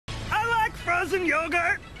frozen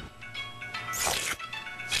yogurt?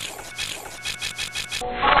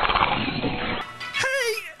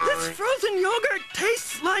 Hey, this frozen yogurt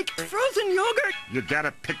tastes like frozen yogurt. You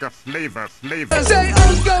gotta pick a flavor. Say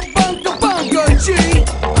unga bunga bunga G.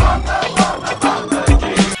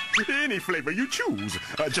 Any flavor you choose.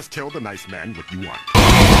 Just tell the nice man what you want.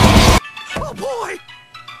 Oh boy!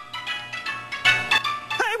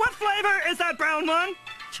 Hey, what flavor is that brown one?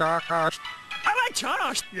 Chocolate. I like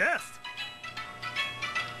chocolate, yes.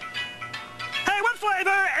 Hey, what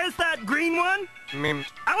flavor is that green one? Mint.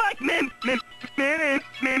 I like mint. Hey,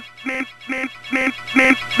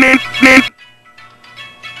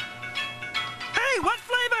 what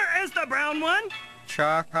flavor is the brown one?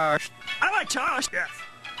 Chocolate. I like chocolate, yes.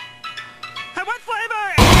 Hey, what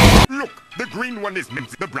flavor? Look, the green one is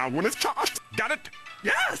mint, the brown one is chocolate. Got it?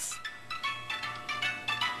 Yes.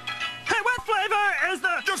 Hey, what flavor is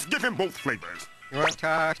the? Just give him both flavors. You want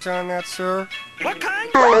toppings on that, sir? What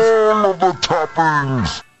kind? All of the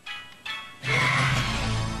toppings!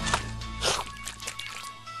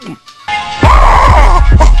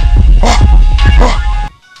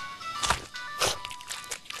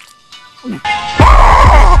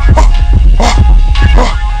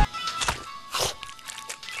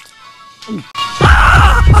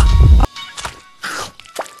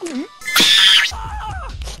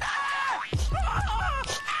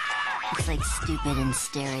 Looks like stupid in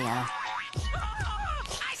stereo.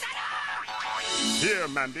 Here,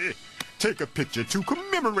 Mandy. Take a picture to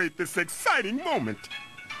commemorate this exciting moment.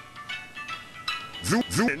 Zoom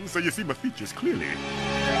in so you see my features clearly.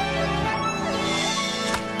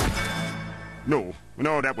 No,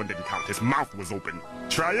 that one didn't count. His mouth was open.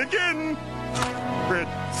 Try again. Fred,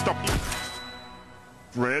 stop eating.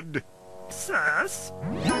 Fred. Sus.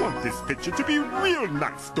 You want this picture to be real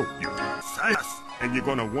nice, don't you? Sus. And you're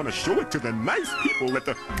gonna want to show it to the nice people at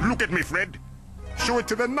the... Look at me, Fred. Show it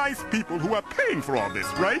to the nice people who are paying for all this,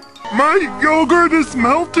 right? My yogurt is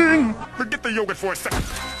melting! Forget the yogurt for a second.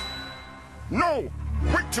 No!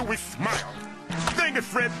 Wait till we smile. Dang it,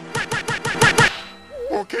 Fred. Wait.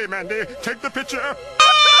 Okay, Mandy, take the picture.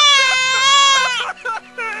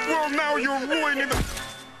 Well, now you're ruining the...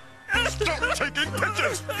 Stop taking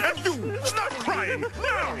pictures! And you, stop crying!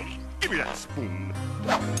 Now! Give me that spoon.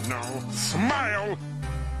 Now, smile!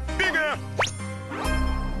 Bigger!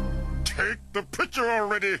 Take the picture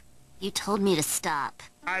already! You told me to stop.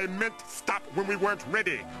 I meant stop when we weren't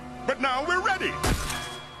ready. But now we're ready!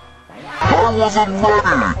 I wasn't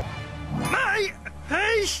ready! My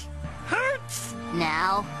face hurts.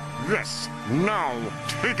 Now? Yes, now,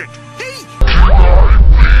 take it! Hey!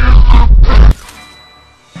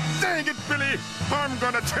 Dang it, Billy! I'm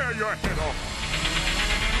gonna tear your head off!